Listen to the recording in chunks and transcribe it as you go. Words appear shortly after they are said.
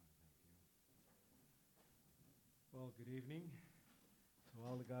Well, good evening. So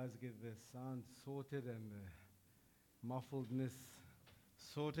while the guys get the sound sorted and the muffledness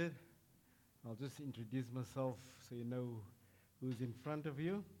sorted, I'll just introduce myself so you know who's in front of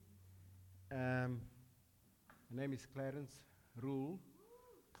you. My name is Clarence Rule.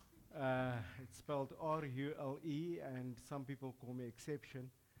 It's spelled R-U-L-E, and some people call me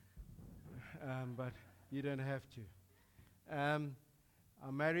Exception, but you don't have to. I'm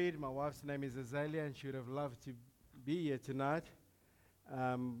married. My wife's name is Azalea, and she would have loved to be here tonight.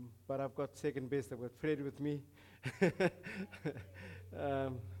 But I've got second best. I've got Fred with me. There's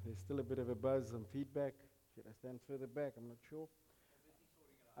still a bit of a buzz, some feedback. Should I stand further back? I'm not sure.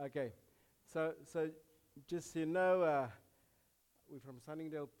 Okay. So just so you know, we're from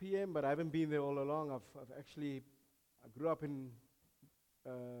Sunningdale PM, but I haven't been there all along. I grew up in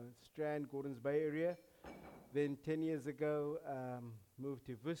Strand, Gordons Bay area. Then 10 years ago, moved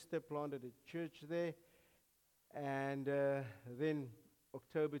to Vista, planted a church there. And then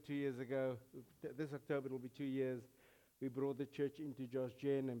October 2 years ago, this October will be 2 years, we brought the church into Josh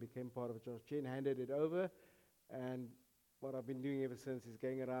Gen and became part of Josh Gen, handed it over. And what I've been doing ever since is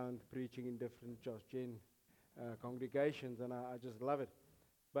going around preaching in different Josh Gen congregations, and I just love it.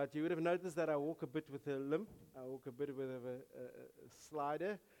 But you would have noticed that I walk a bit with a limp. I walk a bit with a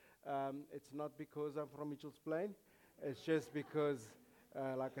slider. It's not because I'm from Mitchell's Plain. It's just because,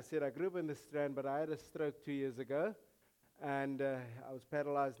 like I said, I grew up in the Strand, but I had a stroke 2 years ago, and I was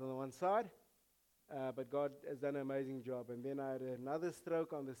paralyzed on the one side. But God has done an amazing job. And then I had another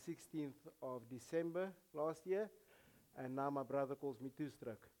stroke on the 16th of December last year, and now my brother calls me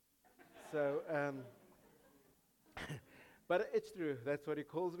two-stroke. So, but it's true. That's what he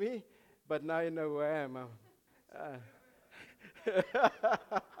calls me. But now you know who I am.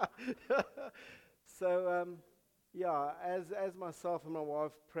 So, yeah, as myself and my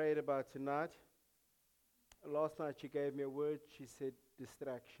wife prayed about tonight, last night she gave me a word. She said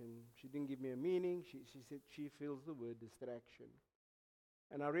distraction. She didn't give me a meaning. She said she feels the word distraction.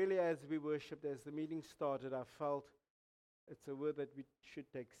 And I really, as we worshipped, as the meeting started, I felt it's a word that we should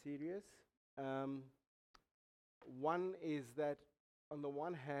take serious. One is that, on the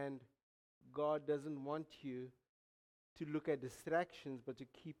one hand, God doesn't want you to look at distractions, but to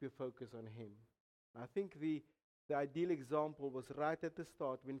keep your focus on Him. I think the ideal example was right at the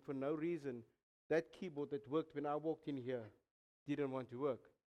start, when for no reason, that keyboard that worked when I walked in here didn't want to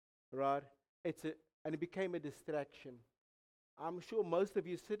work, right? And it became a distraction. I'm sure most of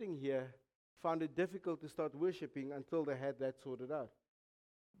you sitting here found it difficult to start worshiping until they had that sorted out.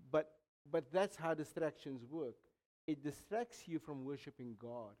 But that's how distractions work. It distracts you from worshiping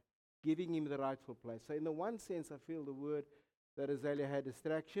God, giving Him the rightful place. So in the one sense, I feel the word that Azalea had,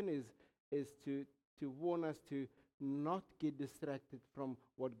 distraction, is to warn us to not get distracted from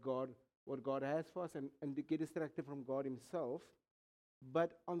what God has for us, and to get distracted from God Himself.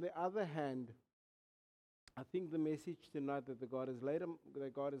 But on the other hand, I think the message tonight that God has laid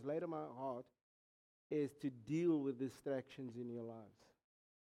on my heart is to deal with distractions in your lives,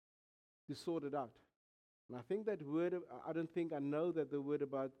 to sort it out. And I think that word, I know that the word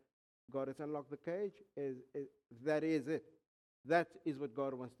about God has unlocked the cage, that is it. That is what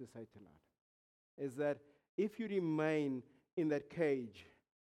God wants to say tonight. Is that if you remain in that cage,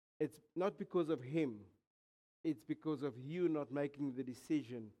 it's not because of Him, it's because of you not making the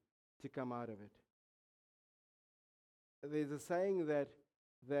decision to come out of it. There's a saying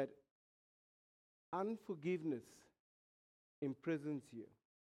that unforgiveness imprisons you.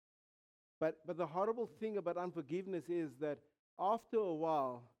 But the horrible thing about unforgiveness is that after a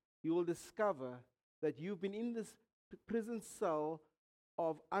while, you will discover that you've been in this prison cell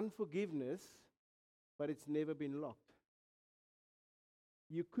of unforgiveness, but it's never been locked.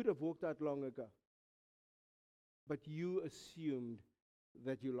 You could have walked out long ago, but you assumed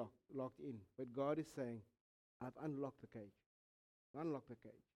that you locked in. But God is saying, I've unlocked the cage. Unlock the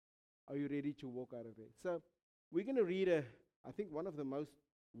cage. Are you ready to walk out of it? So we're going to read I think one of the most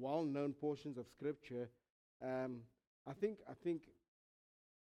well-known portions of Scripture. I think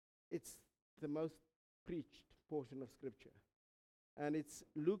it's the most preached portion of Scripture. And it's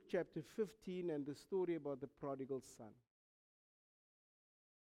Luke chapter 15 and the story about the prodigal son.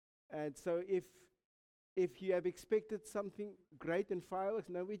 And so if you have expected something great and fireworks,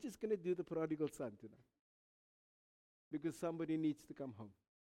 no, we're just going to do the prodigal son tonight. Because somebody needs to come home.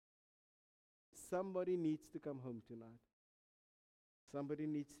 Somebody needs to come home tonight. Somebody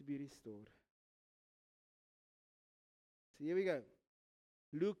needs to be restored. So here we go.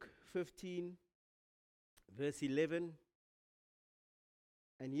 Luke 15, verse 11.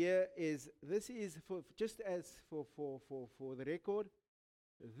 And this is for the record,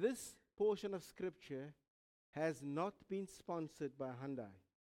 this portion of Scripture has not been sponsored by Hyundai.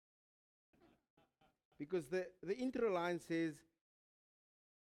 Because the intro line says,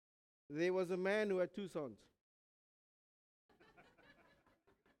 there was a man who had two sons.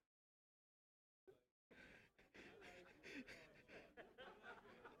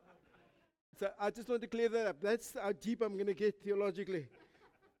 So I just want to clear that up. That's how deep I'm going to get theologically.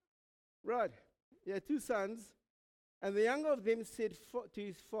 Right. He had two sons. And the younger of them said to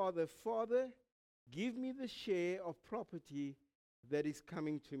his father, Father, give me the share of property that is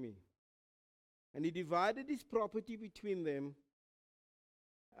coming to me. And he divided his property between them.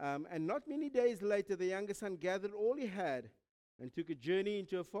 And not many days later, the younger son gathered all he had and took a journey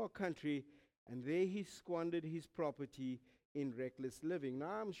into a far country. And there he squandered his property in reckless living.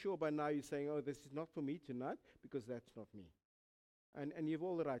 Now, I'm sure by now you're saying, oh, this is not for me tonight, because that's not me. And you've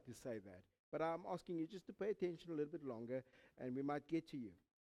all the right to say that. But I'm asking you just to pay attention a little bit longer, and we might get to you.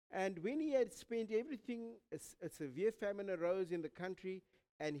 And when he had spent everything, a severe famine arose in the country,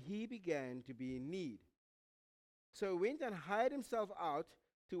 and he began to be in need. So he went and hired himself out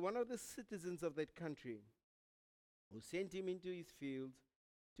to one of the citizens of that country, who sent him into his fields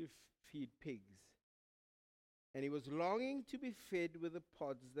to feed pigs. And he was longing to be fed with the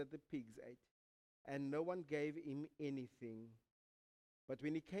pods that the pigs ate, and no one gave him anything. But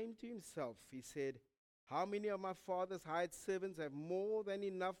when he came to himself, he said, how many of my father's hired servants have more than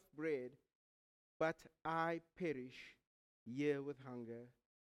enough bread, but I perish here with hunger?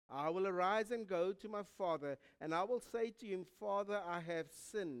 I will arise and go to my father, and I will say to him, Father, I have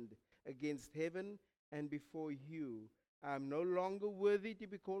sinned against heaven and before you. I am no longer worthy to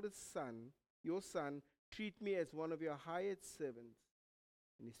be called a son, your son. Treat me as one of your hired servants.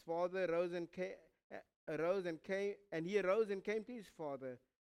 And his father arose and came to his father.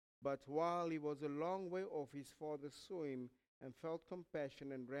 But while he was a long way off, his father saw him and felt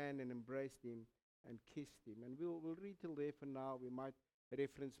compassion and ran and embraced him and kissed him. And we'll read till there for now. We might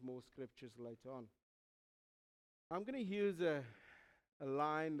reference more scriptures later on. I'm going to use a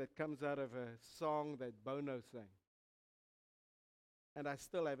line that comes out of a song that Bono sang. And I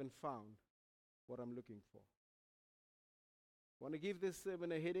still haven't found what I'm looking for. Want to give this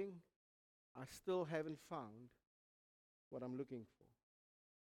sermon a heading? I still haven't found what I'm looking for.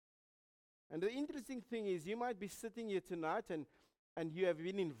 And the interesting thing is, you might be sitting here tonight and you have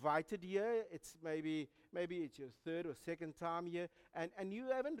been invited here. It's maybe it's your third or second time here, and you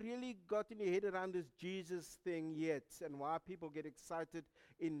haven't really gotten your head around this Jesus thing yet, and why people get excited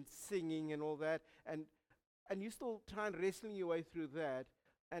in singing and all that, and you're still trying wrestling your way through that,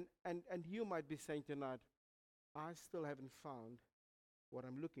 and you might be saying tonight, I still haven't found what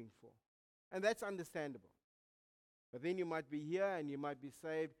I'm looking for. And that's understandable. But then you might be here and you might be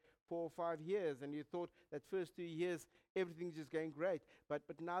saved 4 or 5 years, and you thought that first 2 years everything's just going great, but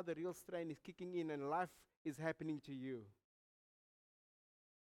now the real strain is kicking in and life is happening to you.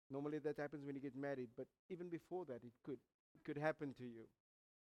 Normally that happens when you get married, but even before that it could happen to you.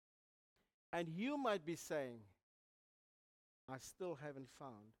 And you might be saying, I still haven't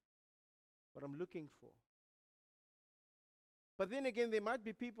found what I'm looking for. But then again, there might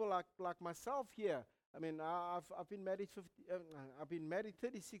be people like myself here. I mean, I've been married I've been married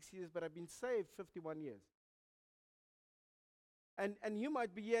 36 years, but I've been saved 51 years. And you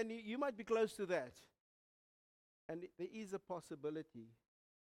might be here, and you might be close to that. And there is a possibility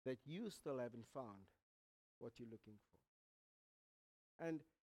that you still haven't found what you're looking for. And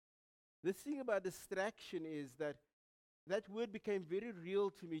the thing about distraction is that word became very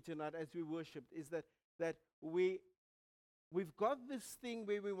real to me tonight as we worshiped, is that we've got this thing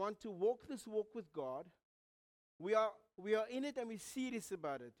where we want to walk this walk with God. We are in it and we're serious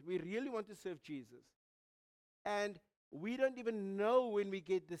about it. We really want to serve Jesus. And we don't even know when we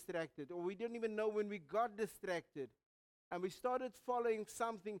get distracted, or we don't even know when we got distracted. And we started following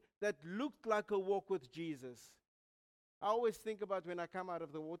something that looked like a walk with Jesus. I always think about when I come out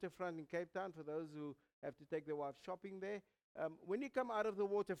of the waterfront in Cape Town, for those who have to take their wife shopping there. When you come out of the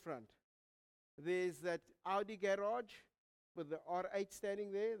waterfront, there's that Audi garage with the R8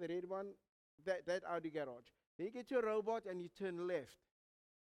 standing there, the red one, that Audi garage. Then you get to a robot and you turn left.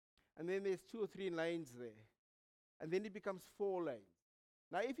 And then there's 2 or 3 lanes there. And then it becomes 4 lanes.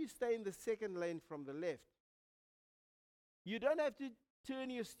 Now if you stay in the second lane from the left, you don't have to turn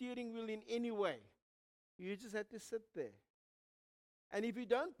your steering wheel in any way. You just have to sit there. And if you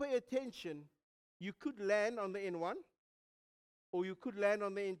don't pay attention, you could land on the N1, or you could land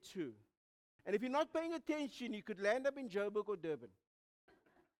on the N2. And if you're not paying attention, you could land up in Joburg or Durban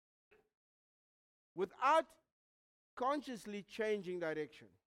without consciously changing direction.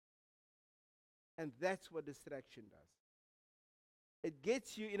 And that's what distraction does. It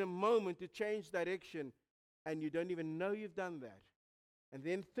gets you in a moment to change direction, and you don't even know you've done that. And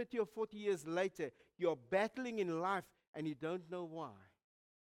then 30 or 40 years later, you're battling in life and you don't know why.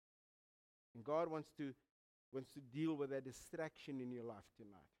 And God wants to deal with that distraction in your life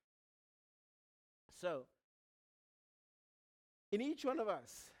tonight. So, in each one of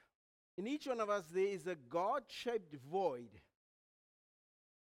us, there is a God-shaped void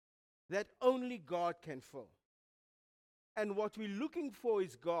that only God can fill. And what we're looking for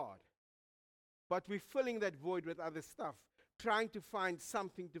is God. But we're filling that void with other stuff, trying to find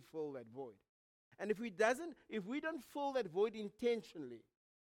something to fill that void. And if we don't fill that void intentionally,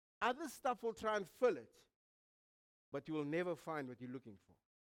 other stuff will try and fill it, but you will never find what you're looking for.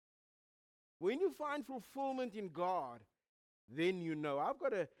 When you find fulfillment in God, then you know. I've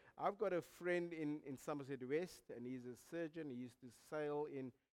got a friend in Somerset West, and he's a surgeon. He used to sail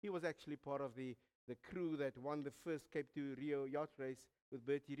in. He was actually part of the crew that won the first Cape to Rio yacht race with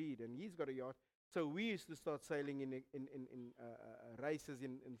Bertie Reed, and he's got a yacht. So we used to start sailing in races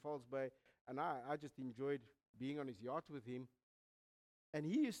in Falls Bay, and I just enjoyed being on his yacht with him. And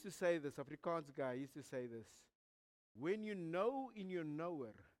he used to say this, Afrikaans guy used to say this, when you know in your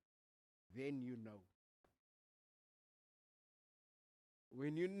knower, then you know.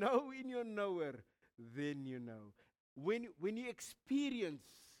 When you know in your knower, then you know. When you experience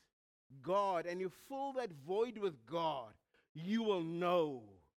God and you fill that void with God, you will know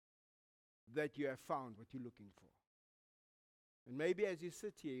that you have found what you're looking for. And maybe as you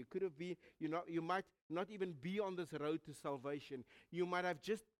sit here, you could have been, you might not even be on this road to salvation. You might have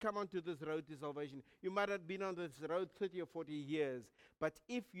just come onto this road to salvation. You might have been on this road 30 or 40 years. But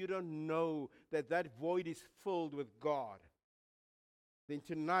if you don't know that that void is filled with God, then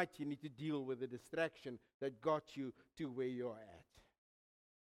tonight you need to deal with the distraction that got you to where you're at.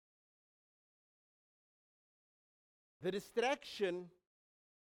 The distraction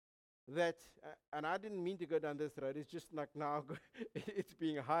that, and I didn't mean to go down this road, it's just like now it's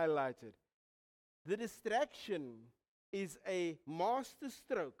being highlighted. The distraction is a master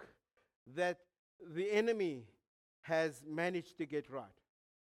stroke that the enemy has managed to get right.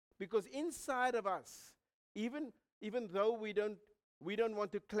 Because inside of us, even though we don't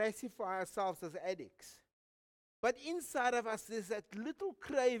want to classify ourselves as addicts, but inside of us there's that little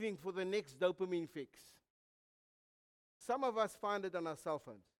craving for the next dopamine fix. Some of us find it on our cell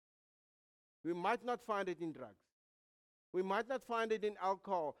phones. We might not find it in drugs. We might not find it in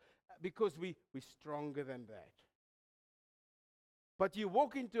alcohol because we're stronger than that. But you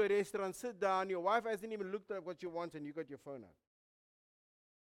walk into a restaurant, sit down, your wife hasn't even looked at what you want and you got your phone out.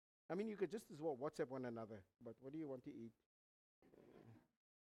 I mean, you could just as well WhatsApp one another, but what do you want to eat?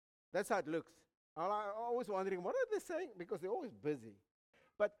 That's how it looks. I'm always wondering, what are they saying? Because they're always busy.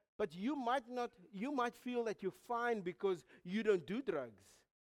 But you might feel that you're fine because you don't do drugs.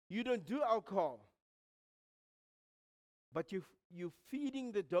 You don't do alcohol. But you're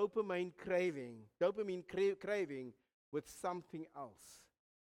feeding the dopamine craving with something else.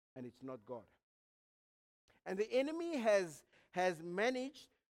 And it's not God. And the enemy has managed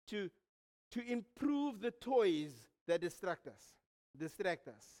to improve the toys that distract us.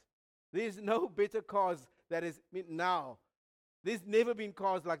 There's no better cars that is now. There's never been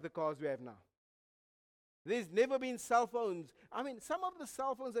cars like the cars we have now. There's never been cell phones. I mean, some of the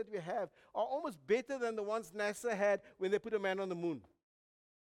cell phones that we have are almost better than the ones NASA had when they put a man on the moon.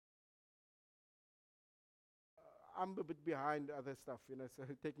 I'm a bit behind other stuff, so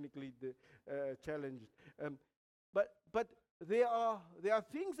technically challenged. But there are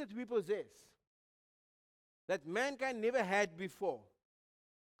things that we possess that mankind never had before.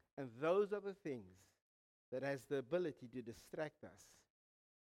 And those are the things that has the ability to distract us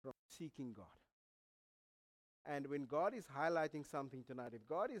from seeking God. And when God is highlighting something tonight, if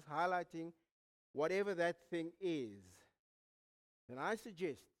God is highlighting whatever that thing is, then I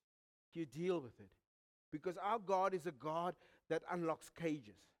suggest you deal with it. Because our God is a God that unlocks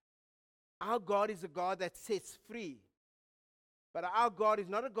cages. Our God is a God that sets free. But our God is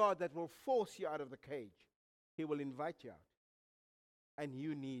not a God that will force you out of the cage. He will invite you out. And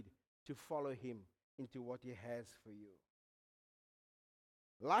you need to follow him into what he has for you.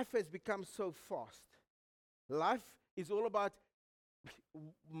 Life has become so fast. Life is all about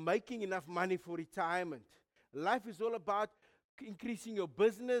making enough money for retirement. Life is all about increasing your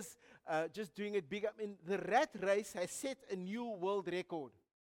business, just doing it bigger. I mean, the rat race has set a new world record,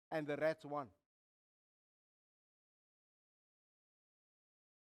 and the rats won.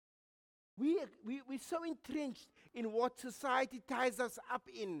 We're so entrenched in what society ties us up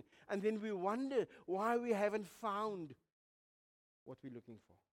in, and then we wonder why we haven't found what we're looking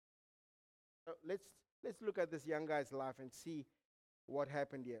for. So let's look at this young guy's life and see what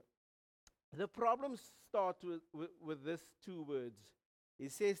happened here. The problems start with this two words. He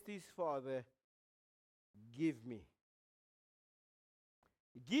says to his father, give me.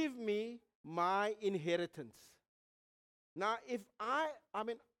 Give me my inheritance. Now, if I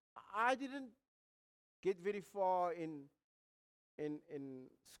mean, I didn't get very far in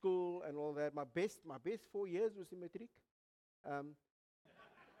school and all that. My best 4 years was in matric.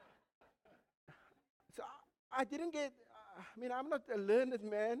 So I didn't get, I mean, I'm not a learned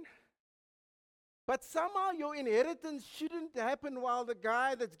man. But somehow your inheritance shouldn't happen while the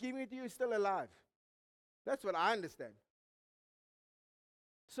guy that's giving it to you is still alive. That's what I understand.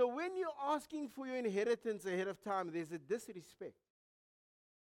 So when you're asking for your inheritance ahead of time, there's a disrespect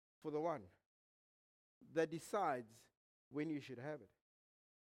for the one that decides when you should have it.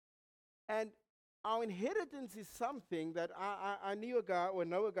 And our inheritance is something that I knew a guy, or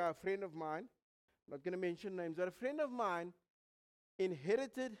know a guy, a friend of mine, I'm not going to mention names, but a friend of mine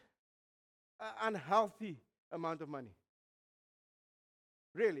inherited an unhealthy amount of money.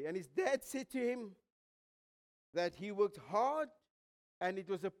 Really. And his dad said to him that he worked hard and it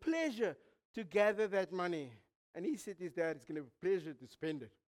was a pleasure to gather that money. And he said to his dad, it's going to be a pleasure to spend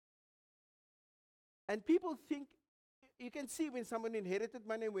it. And people think, you can see when someone inherited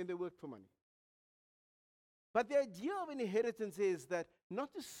money when they worked for money. But the idea of an inheritance is that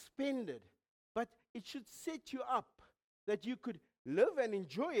not to spend it, but it should set you up that you could live and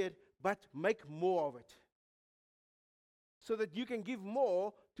enjoy it, but make more of it. So that you can give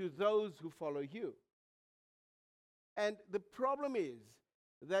more to those who follow you. And the problem is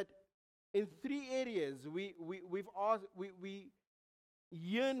that in 3 areas we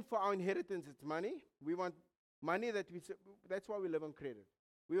yearn for our inheritance. It's money. We want money that's why we live on credit.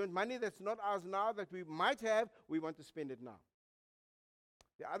 We want money that's not ours now that we might have. We want to spend it now.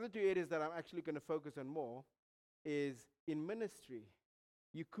 The other 2 areas that I'm actually going to focus on more is in ministry.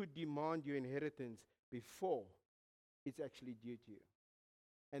 You could demand your inheritance before it's actually due to you.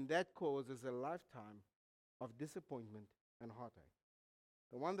 And that causes a lifetime of disappointment and heartache.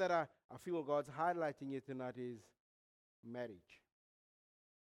 The one that I feel God's highlighting here tonight is marriage.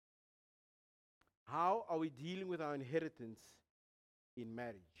 How are we dealing with our inheritance in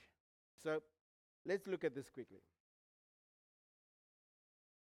marriage? So let's look at this quickly.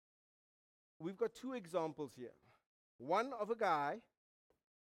 We've got 2 examples here. One of a guy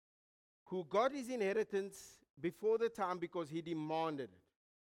who got his inheritance before the time because he demanded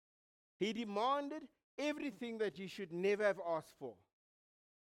it. He demanded everything that he should never have asked for.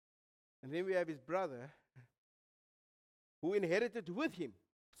 And then we have his brother who inherited with him.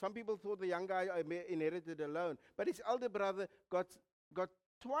 Some people thought the young guy inherited alone, but his elder brother got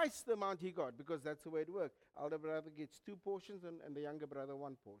twice the amount he got, because that's the way it worked. Elder brother gets 2 portions and the younger brother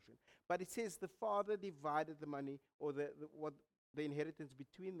 1 portion. But it says the father divided the money, or the inheritance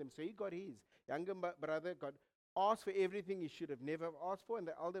between them. So he got his. Younger brother asked for everything he should have never asked for, and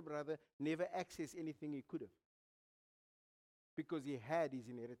the elder brother never accessed anything he could have, because he had his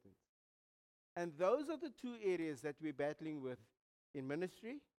inheritance. And those are the 2 areas that we're battling with in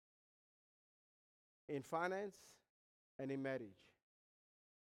ministry, in finance, and in marriage.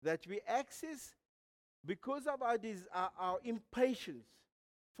 That we access because of our impatience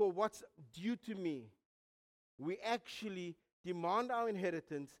for what's due to me. We actually demand our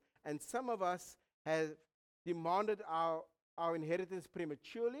inheritance, and some of us have demanded our inheritance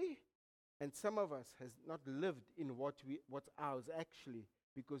prematurely, and some of us has not lived in what's ours actually,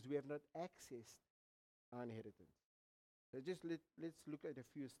 because we have not accessed our inheritance. So just let's look at a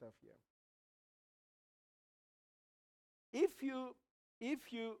few stuff here.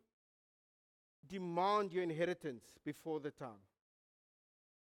 If you demand your inheritance before the time,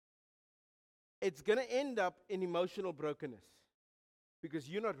 it's going to end up in emotional brokenness, because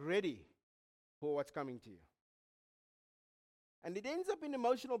you're not ready for what's coming to you. And it ends up in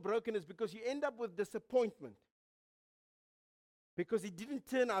emotional brokenness because you end up with disappointment, because it didn't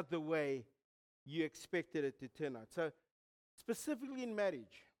turn out the way you expected it to turn out. So specifically in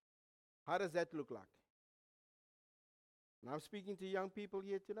marriage, how does that look like? And I'm speaking to young people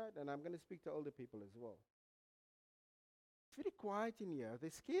here tonight, and I'm going to speak to older people as well. It's very quiet in here. They're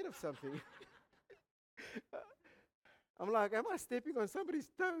scared of something. I'm like, am I stepping on somebody's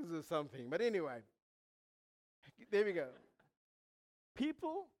toes or something? But anyway, there we go.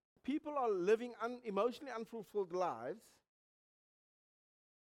 People are living emotionally unfulfilled lives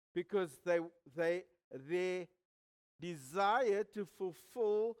because their desire to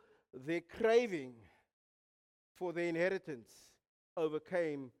fulfill their craving for their inheritance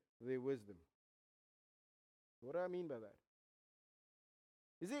overcame their wisdom. What do I mean by that?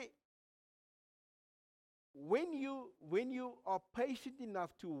 You see, when you are patient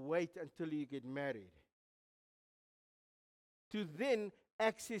enough to wait until you get married, to then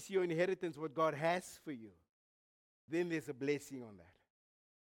access your inheritance, what God has for you, then there's a blessing on that.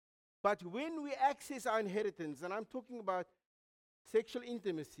 But when we access our inheritance, and I'm talking about sexual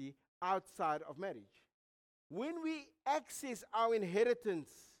intimacy outside of marriage, when we access our inheritance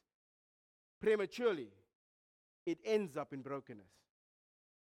prematurely, it ends up in brokenness.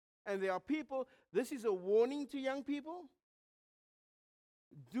 And there are people, this is a warning to young people.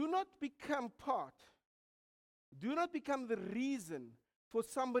 Do not become the reason for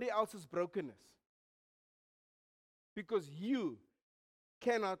somebody else's brokenness. Because you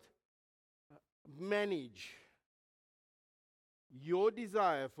cannot manage your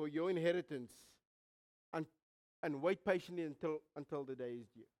desire for your inheritance and wait patiently until the day is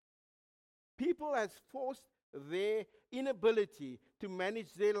due. People has forced their inability to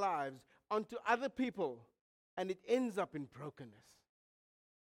manage their lives onto other people, and it ends up in brokenness.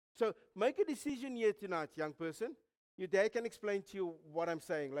 So make a decision here tonight, young person. Your dad can explain to you what I'm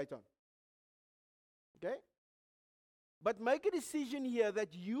saying later on. Okay? But make a decision here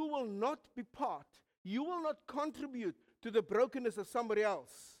that you will not be part, you will not contribute to the brokenness of somebody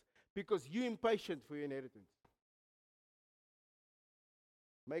else because you're impatient for your inheritance.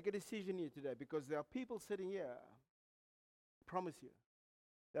 Make a decision here today, because there are people sitting here, I promise you,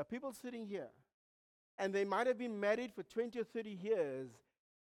 there are people sitting here, and they might have been married for 20 or 30 years,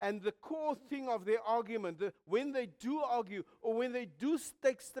 and the core thing of their argument, when they do argue or when they do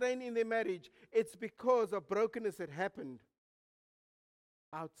take strain in their marriage, it's because of brokenness that happened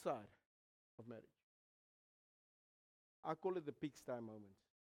outside of marriage. I call it the pigsty moments.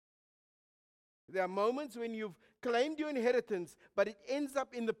 There are moments when you've claimed your inheritance, but it ends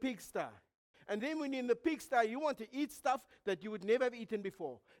up in the pigsty. And then when you're in the pigsty, you want to eat stuff that you would never have eaten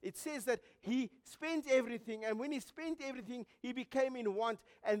before. It says that he spent everything, and when he spent everything, he became in want,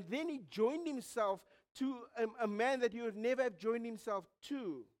 and then he joined himself to a man that he would never have joined himself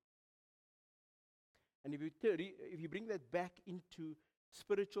to. And if you bring that back into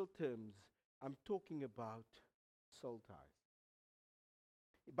spiritual terms, I'm talking about soul ties.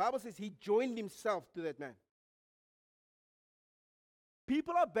 The Bible says he joined himself to that man.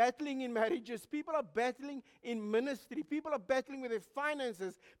 People are battling in marriages. People are battling in ministry. People are battling with their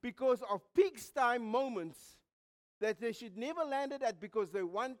finances because of pigsty moments that they should never landed at because they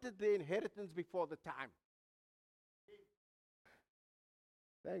wanted their inheritance before the time.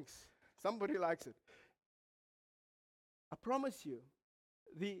 Thanks. Somebody likes it. I promise you,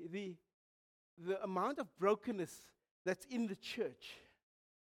 the amount of brokenness that's in the church,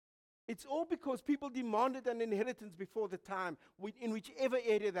 it's all because people demanded an inheritance before the time, in whichever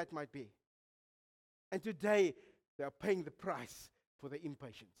area that might be. And today, they are paying the price for their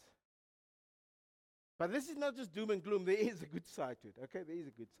impatience. But this is not just doom and gloom. There is a good side to it. Okay, there is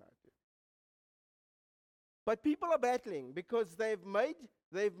a good side to it. But people are battling because they've made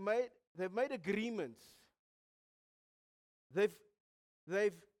agreements.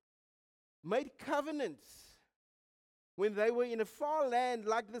 They've made covenants. When they were in a far land,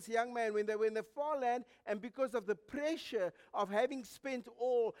 like this young man, when they were in the far land, and because of the pressure of having spent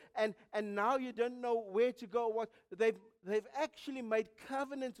all, and now you don't know where to go, they've actually made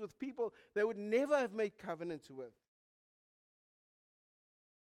covenants with people they would never have made covenants with.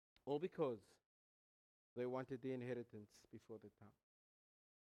 All because they wanted the inheritance before the time.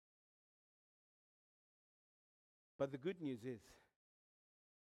 But the good news is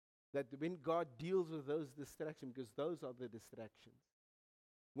that when God deals with those distractions, because those are the distractions,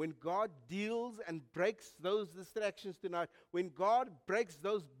 when God deals and breaks those distractions tonight, when God breaks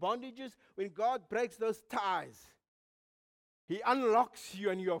those bondages, when God breaks those ties, He unlocks you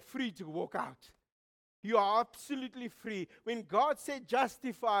and you are free to walk out. You are absolutely free. When God said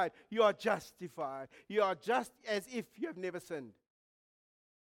justified, you are justified. You are just as if you have never sinned.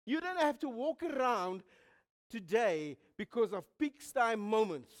 You don't have to walk around today because of pigsty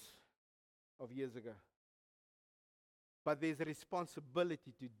moments of years ago. But there's a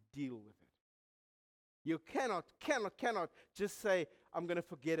responsibility to deal with it. You cannot just say, I'm going to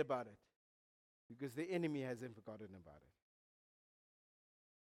forget about it. Because the enemy hasn't forgotten about it.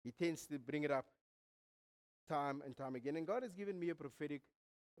 He tends to bring it up time and time again. And God has given me a prophetic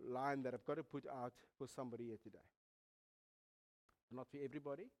line that I've got to put out for somebody here today. Not for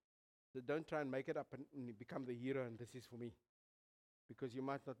everybody. So don't try and make it up and become the hero and this is for me. Because you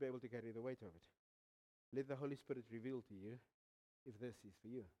might not be able to carry the weight of it. Let the Holy Spirit reveal to you if this is for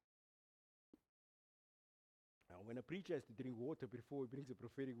you. Now, when a preacher has to drink water before he brings a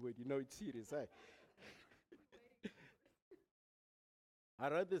prophetic word, you know it's serious, eh? I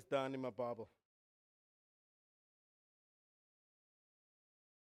wrote this down in my Bible.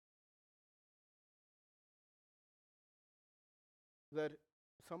 that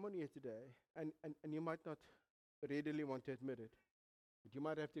someone here today, and you might not readily want to admit it, but you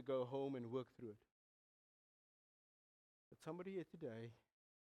might have to go home and work through it. But somebody here today,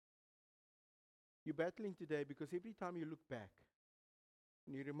 you're battling today because every time you look back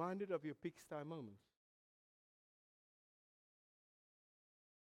and you're reminded of your pigsty moments,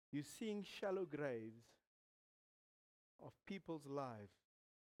 you're seeing shallow graves of people's lives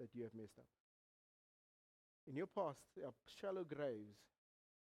that you have messed up. In your past, there are shallow graves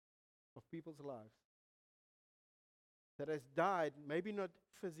of people's lives that has died, maybe not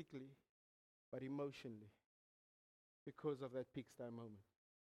physically, but emotionally, because of that pigsty moment.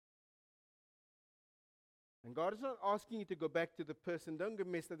 And God is not asking you to go back to the person, don't go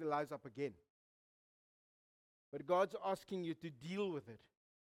mess their lives up again. But God's asking you to deal with it.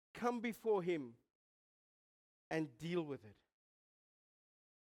 Come before Him and deal with it.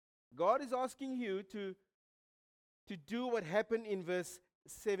 God is asking you to do what happened in verse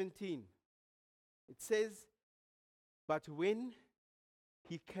 17. It says, but when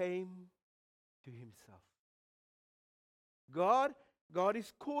He came to Himself. God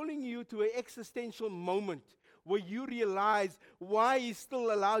is calling you to an existential moment where you realize why He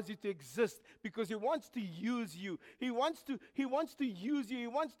still allows you to exist, because He wants to use you. He wants to use you. He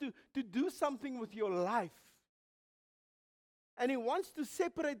wants to do something with your life. And He wants to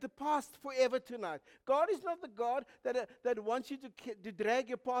separate the past forever tonight. God is not the God that wants you to drag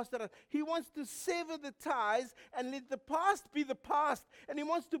your past around. He wants to sever the ties and let the past be the past. And He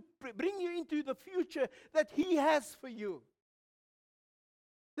wants to bring you into the future that He has for you.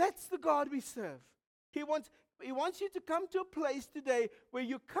 That's the God we serve. He wants you to come to a place today where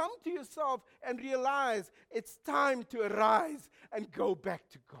you come to yourself and realize it's time to arise and go back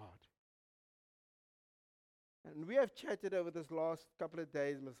to God. And we have chatted over this last couple of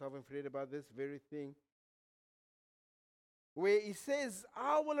days, myself and Fred, about this very thing, where He says,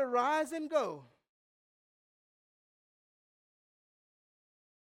 I will arise and go.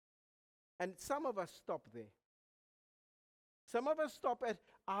 And some of us stop there. Some of us stop at,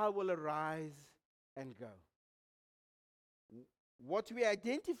 I will arise and go. What we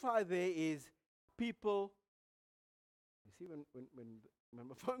identify there is people. You see, when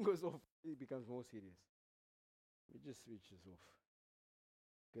my phone goes off, it becomes more serious. It just switches off.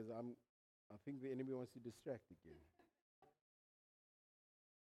 Because I think the enemy wants to distract again.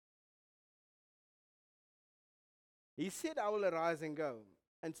 He said, I will arise and go.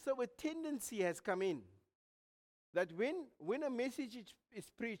 And so a tendency has come in that when a message is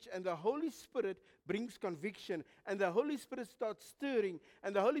preached and the Holy Spirit brings conviction and the Holy Spirit starts stirring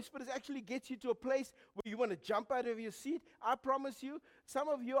and the Holy Spirit actually gets you to a place where you want to jump out of your seat, I promise you, some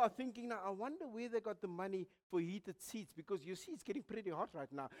of you are thinking now, I wonder where they got the money for heated seats, because you see it's getting pretty hot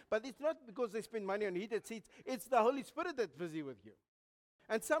right now. But it's not because they spend money on heated seats. It's the Holy Spirit that's busy with you.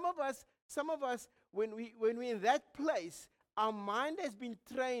 And some of us, when we're in that place, our mind has been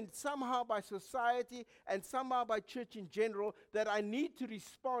trained somehow by society and somehow by church in general that I need to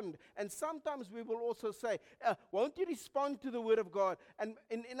respond. And sometimes we will also say, won't you respond to the Word of God? And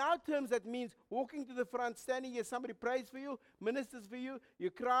in our terms, that means walking to the front, standing here, somebody prays for you, ministers for you, you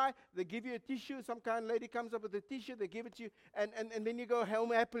cry, they give you a tissue, some kind lady comes up with a tissue, they give it to you, and then you go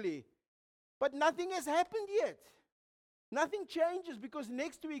home happily. But nothing has happened yet. Nothing changes, because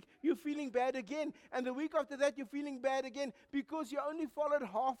next week you're feeling bad again. And the week after that you're feeling bad again because you only followed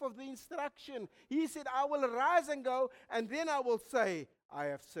half of the instruction. He said, I will arise and go, and then I will say, I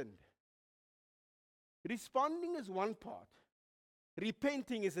have sinned. Responding is one part.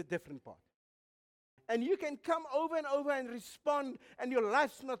 Repenting is a different part. And you can come over and over and respond, and your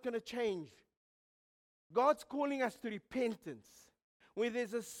life's not going to change. God's calling us to repentance. Where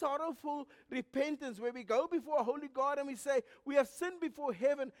there's a sorrowful repentance, where we go before a holy God and we say, we have sinned before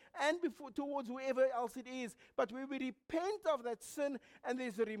heaven and towards whoever else it is. But where we repent of that sin, and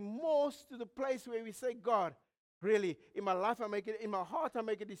there's a remorse to the place where we say, God, really, in my life in my heart I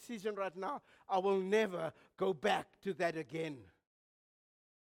make a decision right now. I will never go back to that again.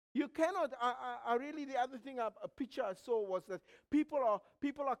 You cannot. I really, the other thing, a picture I saw was that people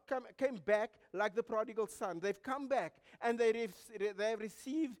came back like the prodigal son. They've come back and they have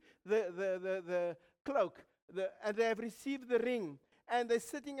received the cloak, and they have received the ring, and they're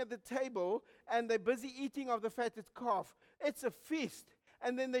sitting at the table and they're busy eating of the fatted calf. It's a feast.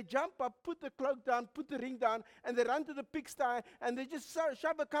 And then they jump up, put the cloak down, put the ring down, and they run to the pigsty and they just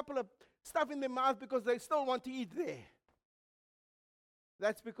shove a couple of stuff in their mouth because they still want to eat there.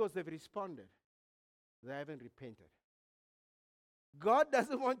 That's because they've responded. They haven't repented. God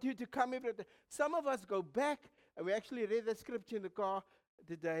doesn't want you to come every day. Some of us go back, and we actually read that scripture in the car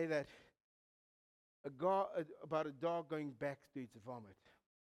today that about a dog going back to its vomit.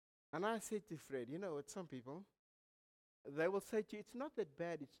 And I said to Fred, with some people, they will say to you, it's not that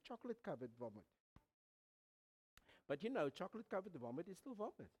bad, it's chocolate-covered vomit. But chocolate-covered vomit is still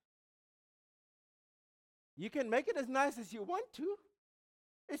vomit. You can make it as nice as you want to.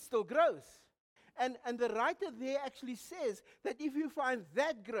 It's still gross. And the writer there actually says that if you find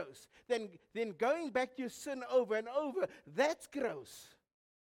that gross, then going back to your sin over and over, that's gross.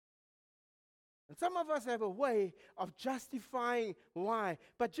 And some of us have a way of justifying why.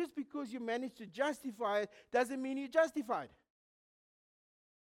 But just because you manage to justify it doesn't mean you're justified.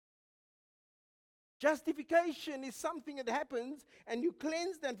 Justification is something that happens and you're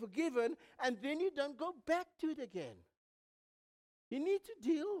cleansed and forgiven, and then you don't go back to it again. You need to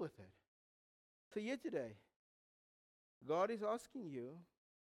deal with it. So here today, God is asking you,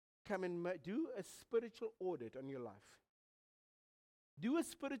 come and do a spiritual audit on your life. Do a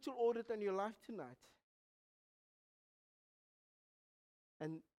spiritual audit on your life tonight.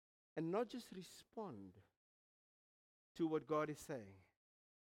 And not just respond to what God is saying,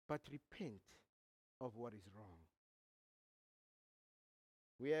 but repent of what is wrong.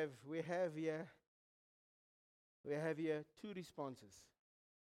 We have here two responses.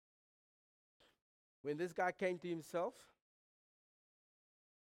 When this guy came to himself,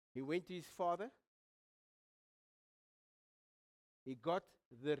 he went to his father. He got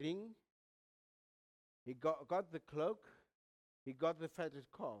the ring. He got the cloak. He got the fatted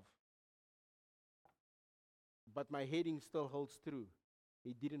calf. But my heading still holds true.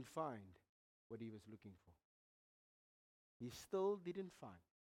 He didn't find what he was looking for. He still didn't find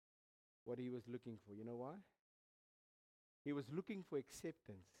what he was looking for. You know why? He was looking for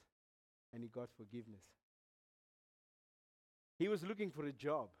acceptance, and he got forgiveness. He was looking for a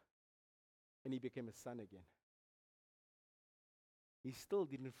job, and he became a son again. He still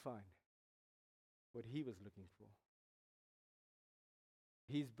didn't find what he was looking for.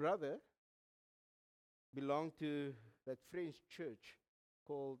 His brother belonged to that French church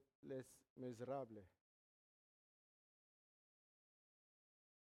called Les Miserables.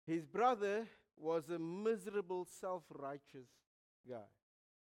 His brother was a miserable, self-righteous guy.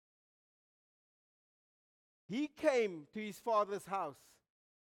 He came to his father's house,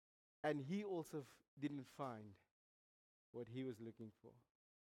 and he also didn't find what he was looking for.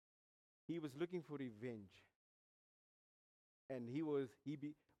 He was looking for revenge. And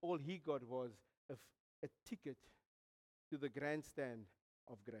all he got was a ticket to the grandstand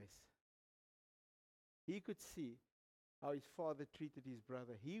of grace. He could see how his father treated his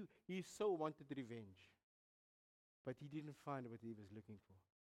brother. He so wanted revenge, but he didn't find what he was looking for.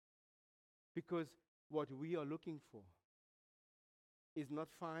 Because what we are looking for is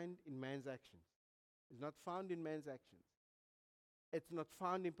not found in man's actions. It's not found in man's actions. It's not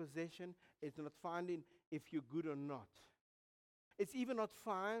found in possession. It's not found in if you're good or not. It's even not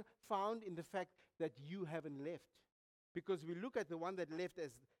found in the fact that you haven't left. Because we look at the one that left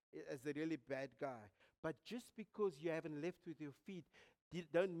as a really bad guy. But just because you haven't left with your feet,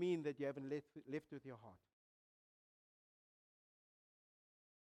 don't mean that you haven't left with your heart.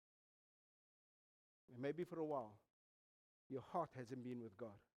 And maybe for a while, your heart hasn't been with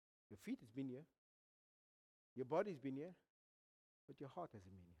God. Your feet has been here. Your body's been here. But your heart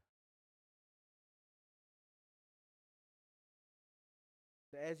hasn't been here.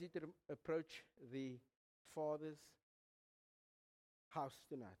 So as you approach the Father's house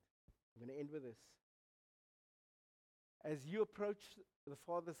tonight, I'm going to end with this. As you approach the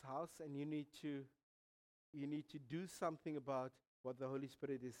Father's house, and you need to do something about what the Holy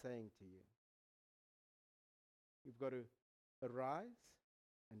Spirit is saying to you. You've got to arise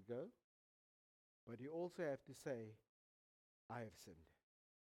and go, but you also have to say, I have sinned.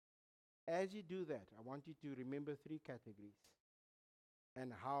 As you do that, I want you to remember 3 categories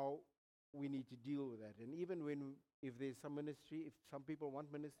and how we need to deal with that. And even if there's some ministry, if some people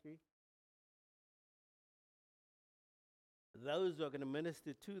want ministry, those who are going to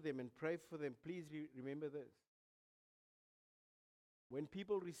minister to them and pray for them, please remember this. When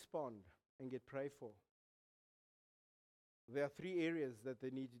people respond and get prayed for, there are 3 areas that they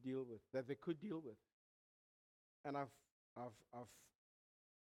need to deal with, that they could deal with. And I've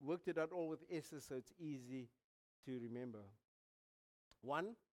worked it out all with S's, so it's easy to remember.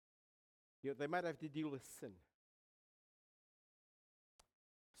 1, they might have to deal with sin.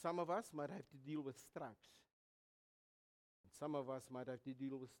 Some of us might have to deal with stripes. And some of us might have to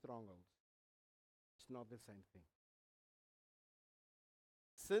deal with strongholds. It's not the same thing.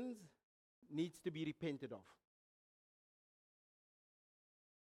 Sins needs to be repented of.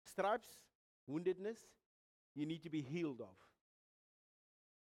 Stripes, woundedness, you need to be healed of.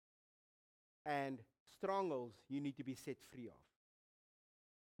 And strongholds you need to be set free of.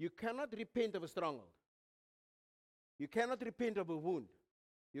 You cannot repent of a stronghold. You cannot repent of a wound.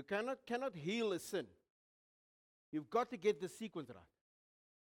 You cannot heal a sin. You've got to get the sequence right.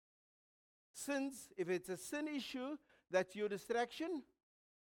 Sins, if it's a sin issue that's your distraction,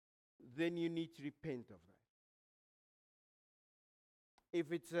 then you need to repent of that.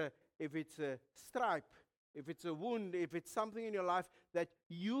 If it's a stripe, if it's a wound, if it's something in your life that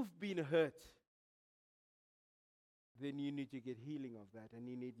you've been hurt, then you need to get healing of that, and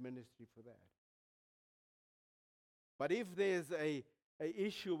you need ministry for that. But if there's a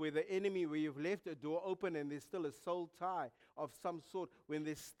issue with the enemy where you've left a door open and there's still a soul tie of some sort, when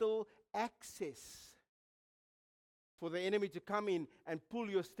there's still access for the enemy to come in and pull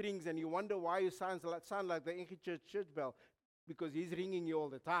your strings, and you wonder why you sound like the English church bell, because he's ringing you all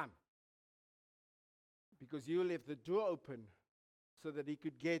the time. Because you left the door open so that he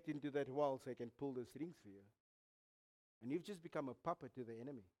could get into that wall so he can pull the strings for you. And you've just become a puppet to the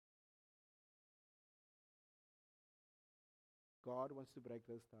enemy. God wants to break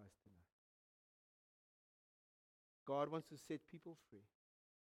those ties tonight. God wants to set people free.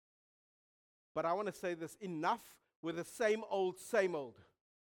 But I want to say this, enough with the same old,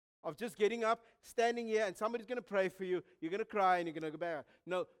 of just getting up, standing here, and somebody's going to pray for you, you're going to cry, and you're going to go back.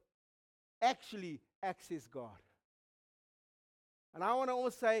 No, actually access God. And I want to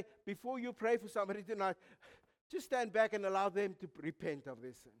always say, before you pray for somebody tonight, just stand back and allow them to repent of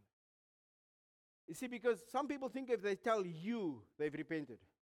their sin. You see, because some people think if they tell you they've repented.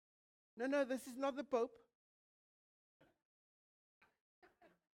 No, this is not the Pope.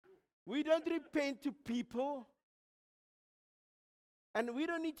 We don't repent to people. And we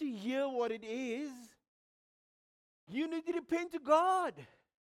don't need to hear what it is. You need to repent to God.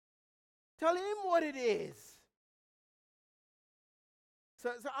 Tell Him what it is.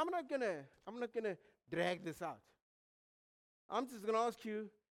 So I'm not gonna drag this out. I'm just gonna ask you,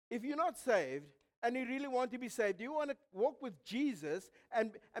 if you're not saved and you really want to be saved, do you want to walk with Jesus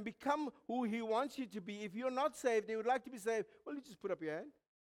and become who He wants you to be? If you're not saved and you would like to be saved, well, you just put up your hand.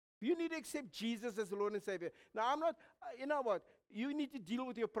 You need to accept Jesus as the Lord and Savior. Now, I'm not, you know what? You need to deal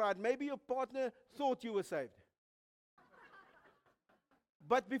with your pride. Maybe your partner thought you were saved.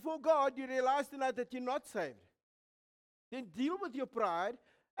 But before God, you realize tonight that you're not saved. Then deal with your pride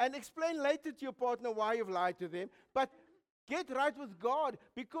and explain later to your partner why you've lied to them. But get right with God,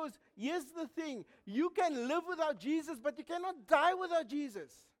 because here's the thing. You can live without Jesus, but you cannot die without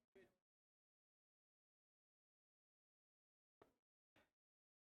Jesus.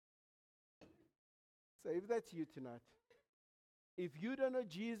 So if that's you tonight, if you don't know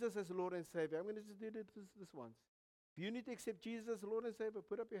Jesus as Lord and Savior, I'm going to just do this once. If you need to accept Jesus as Lord and Savior,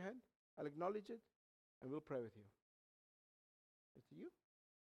 put up your hand. I'll acknowledge it, and we'll pray with you. It's you.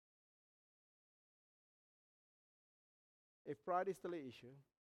 If pride is still an issue,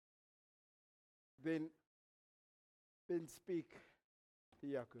 then speak to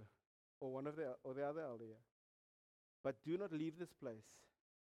Yaku or one of the other elder here. But do not leave this place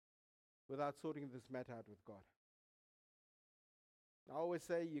without sorting this matter out with God. I always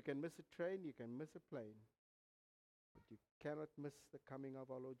say you can miss a train, you can miss a plane, but you cannot miss the coming of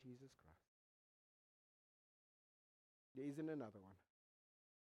our Lord Jesus Christ. There isn't another one.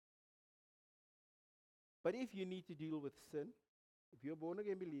 But if you need to deal with sin, if you're a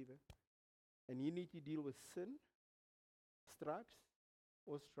born-again believer, and you need to deal with sin, stripes,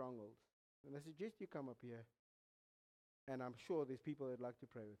 or strongholds, then I suggest you come up here, and I'm sure there's people that'd like to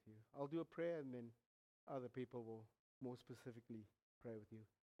pray with you. I'll do a prayer, and then other people will more specifically pray with you.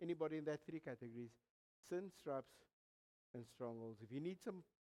 Anybody in that three categories, sin, stripes, and strongholds. If you need some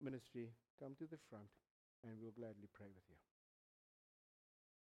ministry, come to the front, and we'll gladly pray with you.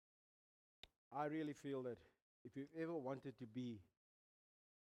 I really feel that if you've ever wanted to be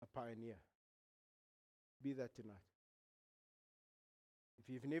a pioneer, be that tonight. If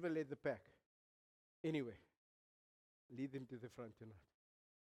you've never led the pack, anyway, lead them to the front tonight.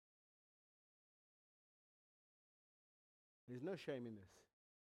 There's no shame in this.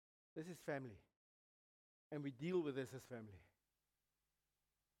 This is family. And we deal with this as family.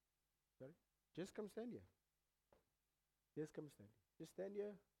 Sorry? Just come stand here. Just come stand here. Just stand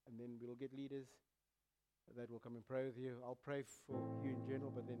here, and then we'll get leaders that will come and pray with you. I'll pray for you in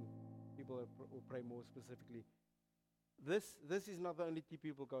general, but then people will pray more specifically. This is not the only two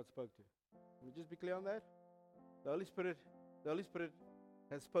people God spoke to. Let me just be clear on that. The Holy Spirit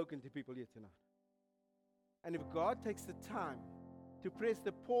has spoken to people here tonight. And if God takes the time to press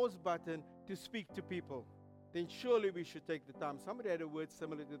the pause button to speak to people, then surely we should take the time. Somebody had a word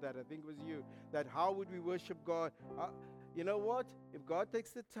similar to that. I think it was you. That how would we worship God? You know what? If God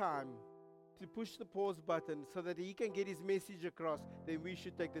takes the time to push the pause button so that he can get his message across, then we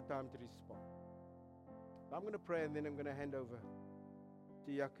should take the time to respond. I'm going to pray and then I'm going to hand over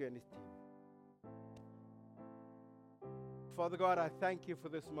to Yaku and his team. Father God, I thank you for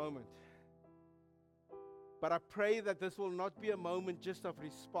this moment. But I pray that this will not be a moment just of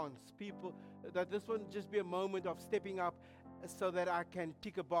response. That this won't just be a moment of stepping up so that I can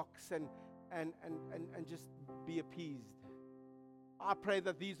tick a box and just be appeased. I pray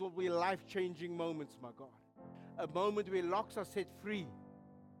that these will be life-changing moments, my God. A moment where locks are set free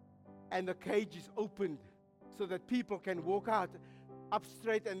and the cage is opened so that people can walk out up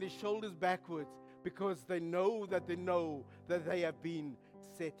straight and their shoulders backwards because they know that they have been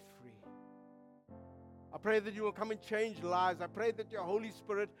set free. I pray that you will come and change lives. I pray that your Holy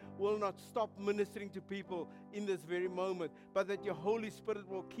Spirit will not stop ministering to people in this very moment, but that your Holy Spirit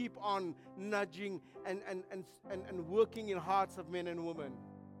will keep on nudging and working in hearts of men and women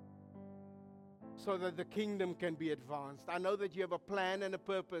so that the kingdom can be advanced. I know that you have a plan and a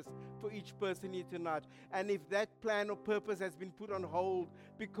purpose for each person here tonight. And if that plan or purpose has been put on hold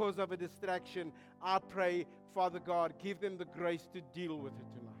because of a distraction, I pray, Father God, give them the grace to deal with it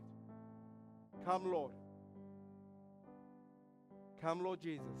tonight. Come, Lord. Come, Lord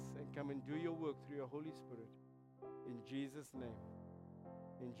Jesus, and come and do your work through your Holy Spirit. In Jesus' name.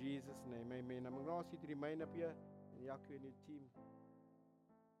 In Jesus' name, amen. I'm going to ask you to remain up here, and Yaku and your team.